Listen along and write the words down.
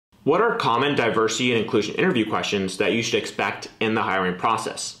What are common diversity and inclusion interview questions that you should expect in the hiring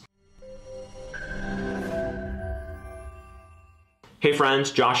process? Hey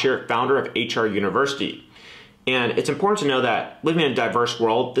friends, Josh here, founder of HR University. And it's important to know that living in a diverse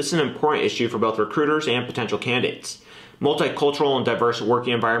world, this is an important issue for both recruiters and potential candidates. Multicultural and diverse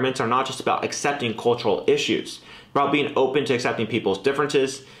working environments are not just about accepting cultural issues, it's about being open to accepting people's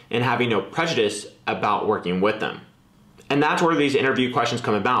differences and having no prejudice about working with them. And that's where these interview questions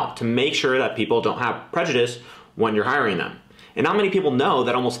come about, to make sure that people don't have prejudice when you're hiring them. And not many people know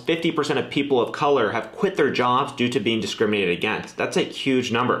that almost 50% of people of color have quit their jobs due to being discriminated against. That's a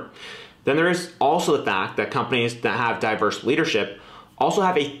huge number. Then there is also the fact that companies that have diverse leadership also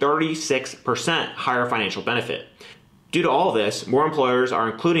have a 36% higher financial benefit. Due to all of this, more employers are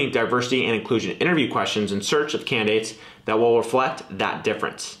including diversity and inclusion interview questions in search of candidates that will reflect that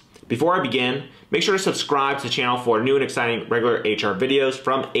difference. Before I begin, make sure to subscribe to the channel for new and exciting regular HR videos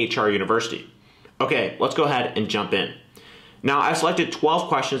from HR University. Okay, let's go ahead and jump in. Now, I've selected 12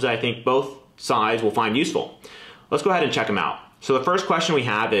 questions that I think both sides will find useful. Let's go ahead and check them out. So the first question we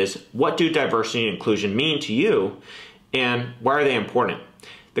have is, what do diversity and inclusion mean to you, and why are they important?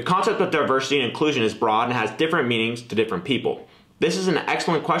 The concept of diversity and inclusion is broad and has different meanings to different people. This is an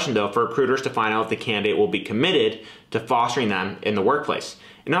excellent question, though, for recruiters to find out if the candidate will be committed to fostering them in the workplace,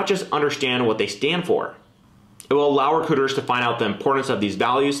 and not just understand what they stand for. It will allow recruiters to find out the importance of these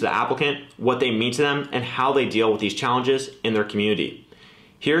values to the applicant, what they mean to them, and how they deal with these challenges in their community.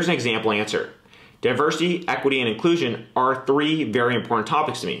 Here's an example answer. Diversity, equity, and inclusion are three very important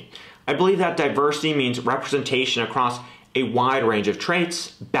topics to me. I believe that diversity means representation across a wide range of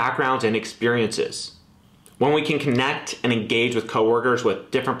traits, backgrounds, and experiences. When we can connect and engage with coworkers with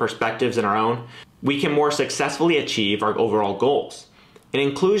different perspectives than our own, we can more successfully achieve our overall goals. And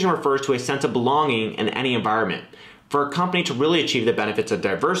inclusion refers to a sense of belonging in any environment. For a company to really achieve the benefits of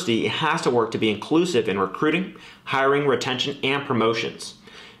diversity, it has to work to be inclusive in recruiting, hiring, retention, and promotions.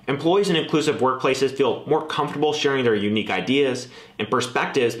 Employees in inclusive workplaces feel more comfortable sharing their unique ideas and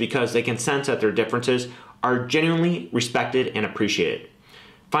perspectives because they can sense that their differences are genuinely respected and appreciated.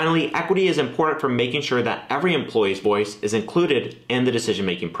 Finally, equity is important for making sure that every employee's voice is included in the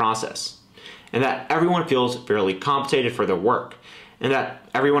decision-making process, and that everyone feels fairly compensated for their work, and that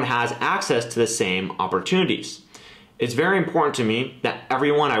everyone has access to the same opportunities. It's very important to me that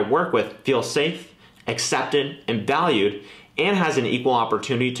everyone I work with feels safe, accepted, and valued, and has an equal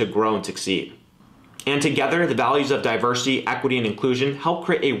opportunity to grow and succeed. And together, the values of diversity, equity, and inclusion help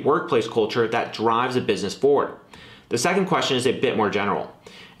create a workplace culture that drives a business forward. The second question is a bit more general.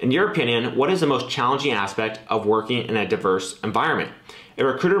 In your opinion, what is the most challenging aspect of working in a diverse environment? A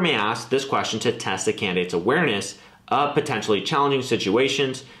recruiter may ask this question to test the candidate's awareness of potentially challenging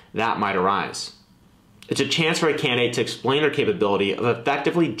situations that might arise. It's a chance for a candidate to explain their capability of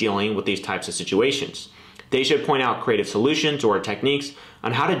effectively dealing with these types of situations. They should point out creative solutions or techniques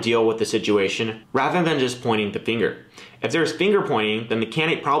on how to deal with the situation rather than just pointing the finger. If there's finger pointing, then the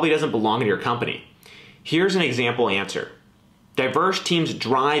candidate probably doesn't belong in your company. Here's an example answer. Diverse teams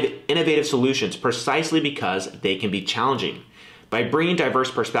drive innovative solutions precisely because they can be challenging. By bringing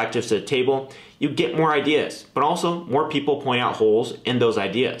diverse perspectives to the table, you get more ideas, but also more people point out holes in those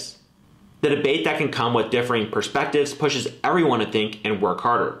ideas. The debate that can come with differing perspectives pushes everyone to think and work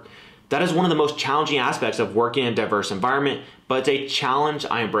harder. That is one of the most challenging aspects of working in a diverse environment, but it's a challenge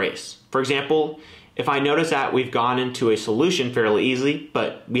I embrace. For example, if I notice that we've gone into a solution fairly easily,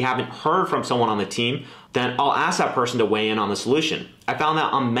 but we haven't heard from someone on the team, then I'll ask that person to weigh in on the solution. I found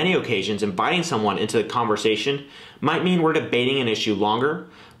that on many occasions, inviting someone into the conversation might mean we're debating an issue longer,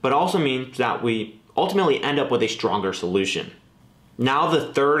 but also means that we ultimately end up with a stronger solution. Now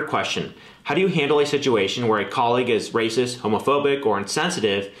the third question, how do you handle a situation where a colleague is racist, homophobic, or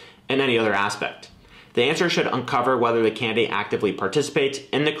insensitive in any other aspect? The answer should uncover whether the candidate actively participates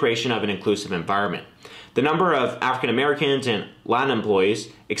in the creation of an inclusive environment. The number of African Americans and Latin employees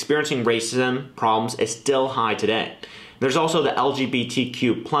experiencing racism problems is still high today. There's also the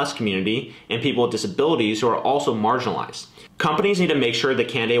LGBTQ+ community and people with disabilities who are also marginalized. Companies need to make sure the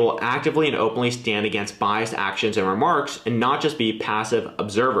candidate will actively and openly stand against biased actions and remarks and not just be passive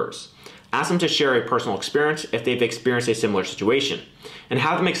observers. Ask them to share a personal experience if they've experienced a similar situation, and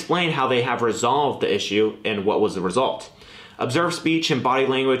have them explain how they have resolved the issue and what was the result. Observed speech and body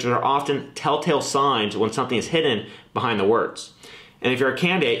language are often telltale signs when something is hidden behind the words. And if you're a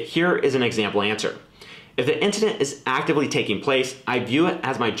candidate, here is an example answer. If the incident is actively taking place, I view it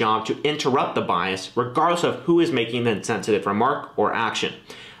as my job to interrupt the bias regardless of who is making the insensitive remark or action.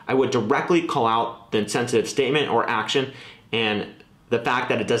 I would directly call out the insensitive statement or action and the fact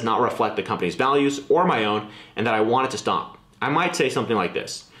that it does not reflect the company's values or my own and that I want it to stop. I might say something like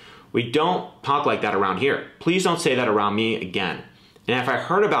this: We don't talk like that around here. Please don't say that around me again. And if I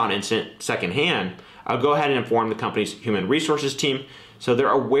heard about an incident secondhand, I'll go ahead and inform the company's human resources team so they're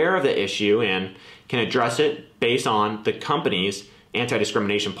aware of the issue and can address it based on the company's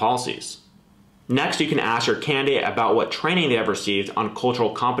anti-discrimination policies. Next, you can ask your candidate about what training they have received on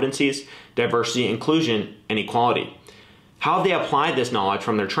cultural competencies, diversity, inclusion, and equality. How have they applied this knowledge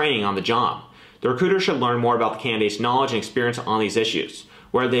from their training on the job? The recruiter should learn more about the candidate's knowledge and experience on these issues,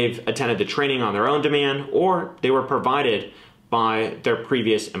 whether they've attended the training on their own demand or they were provided by their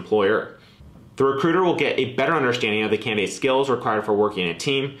previous employer. The recruiter will get a better understanding of the candidate's skills required for working in a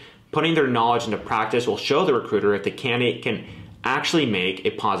team. Putting their knowledge into practice will show the recruiter if the candidate can actually make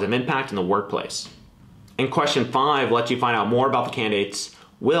a positive impact in the workplace. And question 5 lets you find out more about the candidate's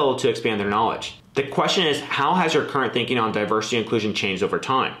will to expand their knowledge. The question is, how has your current thinking on diversity and inclusion changed over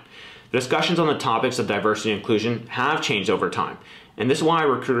time? The discussions on the topics of diversity and inclusion have changed over time, and this is why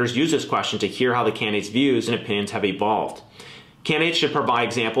recruiters use this question to hear how the candidate's views and opinions have evolved. Candidates should provide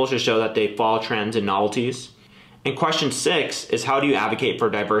examples to show that they follow trends and novelties. And question 6 is, how do you advocate for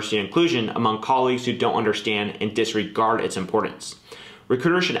diversity and inclusion among colleagues who don't understand and disregard its importance?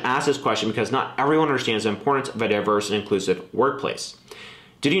 Recruiters should ask this question because not everyone understands the importance of a diverse and inclusive workplace.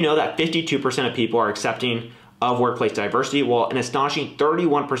 Did you know that 52% of people are accepting of workplace diversity, while an astonishing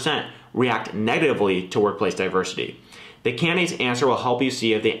 31% react negatively to workplace diversity? The candidate's answer will help you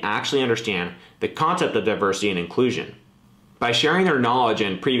see if they actually understand the concept of diversity and inclusion. By sharing their knowledge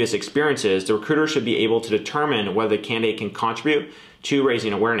and previous experiences, the recruiter should be able to determine whether the candidate can contribute to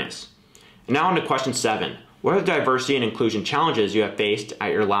raising awareness. And now on to question 7. What are the diversity and inclusion challenges you have faced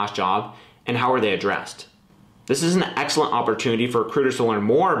at your last job, and how are they addressed? This is an excellent opportunity for recruiters to learn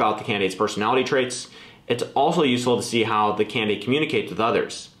more about the candidate's personality traits. It's also useful to see how the candidate communicates with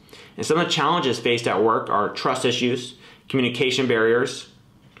others. And some of the challenges faced at work are trust issues, communication barriers,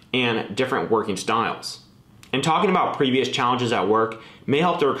 and different working styles. And talking about previous challenges at work may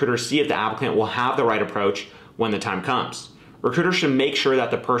help the recruiter see if the applicant will have the right approach when the time comes. Recruiters should make sure that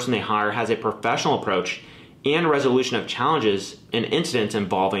the person they hire has a professional approach and resolution of challenges and incidents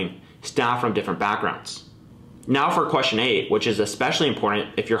involving staff from different backgrounds. Now for question 8, which is especially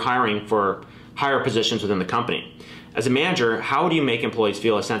important if you're hiring for higher positions within the company. As a manager, how do you make employees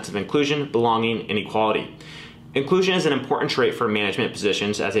feel a sense of inclusion, belonging, and equality? Inclusion is an important trait for management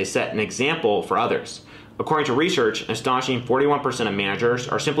positions as they set an example for others. According to research, an astonishing 41% of managers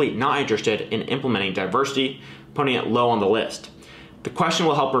are simply not interested in implementing diversity, putting it low on the list. The question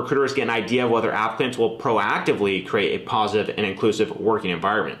will help recruiters get an idea of whether applicants will proactively create a positive and inclusive working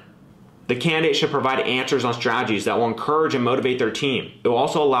environment. The candidate should provide answers on strategies that will encourage and motivate their team. It will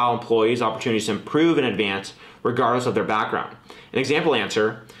also allow employees opportunities to improve and advance regardless of their background. An example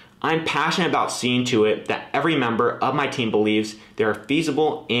answer: I'm passionate about seeing to it that every member of my team believes they are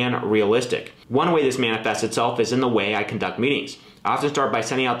feasible and realistic. One way this manifests itself is in the way I conduct meetings. I often start by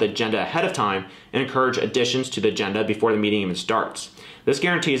sending out the agenda ahead of time and encourage additions to the agenda before the meeting even starts. This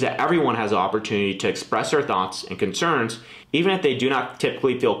guarantees that everyone has the opportunity to express their thoughts and concerns, even if they do not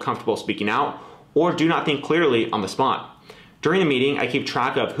typically feel comfortable speaking out or do not think clearly on the spot. During the meeting, I keep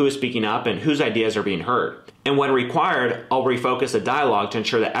track of who is speaking up and whose ideas are being heard. And when required, I'll refocus the dialogue to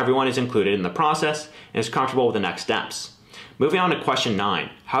ensure that everyone is included in the process and is comfortable with the next steps. Moving on to question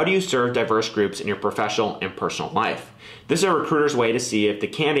 9, how do you serve diverse groups in your professional and personal life? This is a recruiter's way to see if the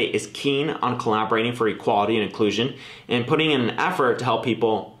candidate is keen on collaborating for equality and inclusion and putting in an effort to help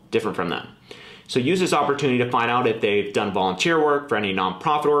people different from them. So use this opportunity to find out if they've done volunteer work for any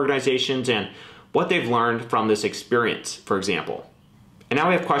nonprofit organizations and what they've learned from this experience, for example. And now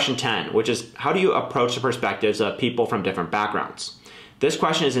we have question 10, which is, how do you approach the perspectives of people from different backgrounds? This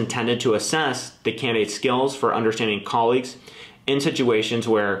question is intended to assess the candidate's skills for understanding colleagues in situations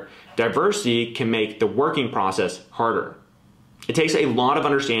where diversity can make the working process harder. It takes a lot of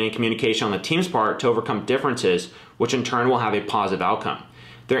understanding and communication on the team's part to overcome differences, which in turn will have a positive outcome.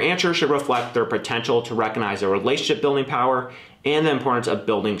 Their answer should reflect their potential to recognize their relationship building power and the importance of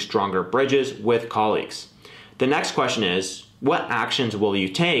building stronger bridges with colleagues. The next question is, what actions will you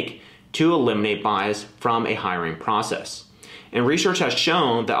take to eliminate bias from a hiring process? And research has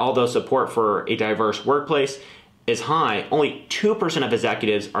shown that although support for a diverse workplace is high, only 2% of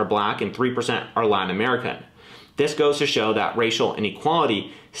executives are Black and 3% are Latin American. This goes to show that racial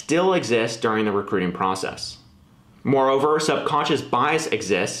inequality still exists during the recruiting process. Moreover, subconscious bias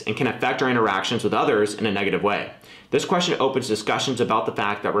exists and can affect our interactions with others in a negative way. This question opens discussions about the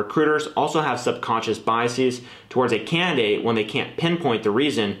fact that recruiters also have subconscious biases towards a candidate when they can't pinpoint the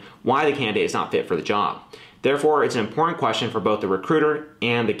reason why the candidate is not fit for the job. Therefore, it's an important question for both the recruiter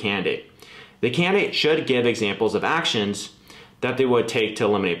and the candidate. The candidate should give examples of actions that they would take to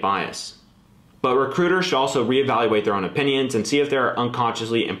eliminate bias. But recruiters should also reevaluate their own opinions and see if they're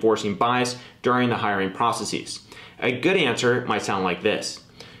unconsciously enforcing bias during the hiring processes. A good answer might sound like this.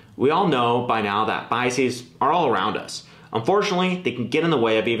 We all know by now that biases are all around us. Unfortunately, they can get in the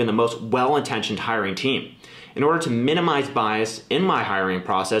way of even the most well-intentioned hiring team. In order to minimize bias in my hiring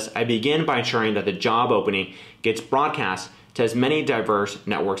process, I begin by ensuring that the job opening gets broadcast to as many diverse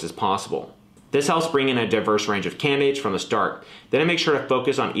networks as possible. This helps bring in a diverse range of candidates from the start. Then I make sure to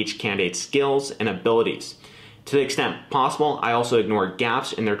focus on each candidate's skills and abilities. To the extent possible, I also ignore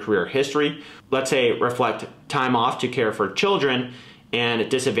gaps in their career history. Let's say reflect time off to care for children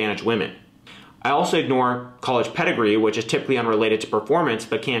and disadvantaged women. I also ignore college pedigree, which is typically unrelated to performance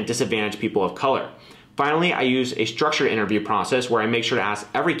but can disadvantage people of color. Finally, I use a structured interview process where I make sure to ask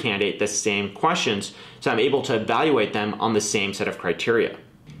every candidate the same questions so I'm able to evaluate them on the same set of criteria.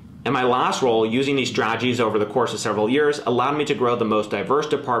 In my last role, using these strategies over the course of several years allowed me to grow the most diverse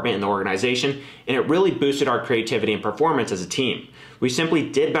department in the organization, and it really boosted our creativity and performance as a team. We simply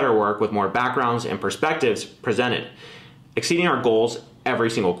did better work with more backgrounds and perspectives presented, exceeding our goals every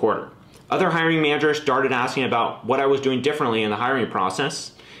single quarter. Other hiring managers started asking about what I was doing differently in the hiring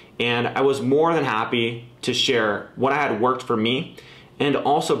process, and I was more than happy to share what I had worked for me and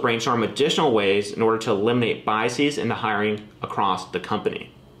also brainstorm additional ways in order to eliminate biases in the hiring across the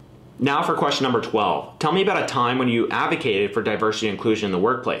company. Now for question number 12. Tell me about a time when you advocated for diversity and inclusion in the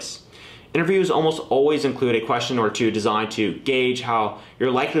workplace. Interviews almost always include a question or two designed to gauge how you're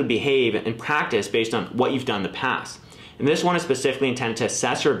likely to behave in practice based on what you've done in the past. And this one is specifically intended to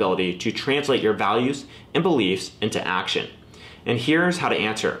assess your ability to translate your values and beliefs into action. And here's how to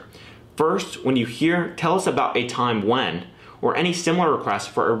answer. First, when you hear, tell us about a time when, or any similar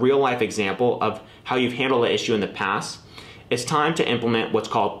request for a real-life example of how you've handled an issue in the past, it's time to implement what's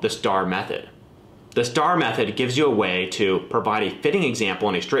called the STAR method. The STAR method gives you a way to provide a fitting example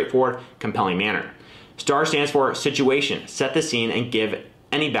in a straightforward, compelling manner. STAR stands for situation, set the scene, and give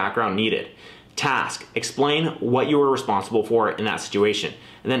any background needed. Task, explain what you were responsible for in that situation.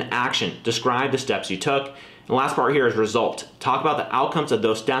 And then action, describe the steps you took. And the last part here is result. Talk about the outcomes of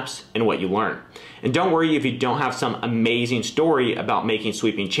those steps and what you learned. And don't worry if you don't have some amazing story about making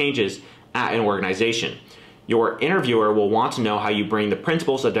sweeping changes at an organization. Your interviewer will want to know how you bring the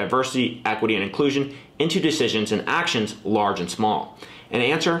principles of diversity, equity, and inclusion into decisions and actions, large and small. An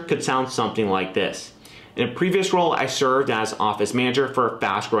answer could sound something like this. In a previous role, I served as office manager for a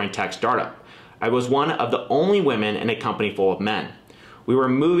fast-growing tech startup. I was one of the only women in a company full of men. We were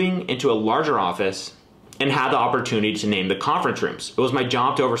moving into a larger office and had the opportunity to name the conference rooms. It was my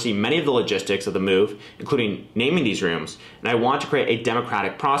job to oversee many of the logistics of the move, including naming these rooms, and I wanted to create a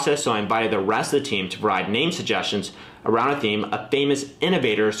democratic process, so I invited the rest of the team to provide name suggestions around a theme of famous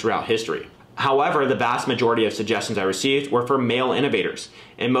innovators throughout history. However, the vast majority of suggestions I received were for male innovators,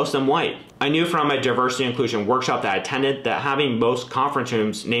 and most of them white. I knew from a diversity and inclusion workshop that I attended that having most conference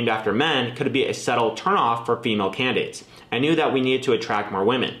rooms named after men could be a subtle turnoff for female candidates. I knew that we needed to attract more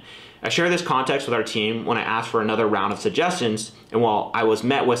women. I shared this context with our team when I asked for another round of suggestions, and while I was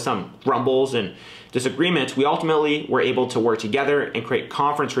met with some grumbles and disagreements, we ultimately were able to work together and create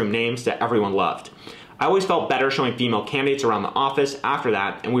conference room names that everyone loved. I always felt better showing female candidates around the office after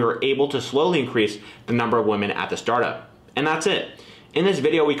that, and we were able to slowly increase the number of women at the startup. And that's it. In this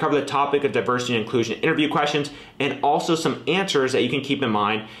video, we cover the topic of diversity and inclusion interview questions and also some answers that you can keep in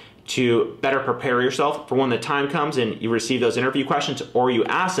mind to better prepare yourself for when the time comes and you receive those interview questions, or you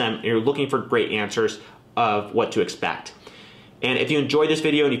ask them and you're looking for great answers of what to expect. And if you enjoyed this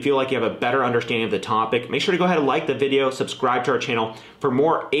video and you feel like you have a better understanding of the topic, make sure to go ahead and like the video, subscribe to our channel for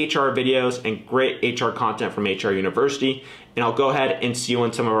more HR videos and great HR content from HR University. And I'll go ahead and see you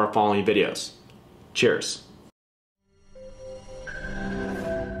in some of our following videos. Cheers.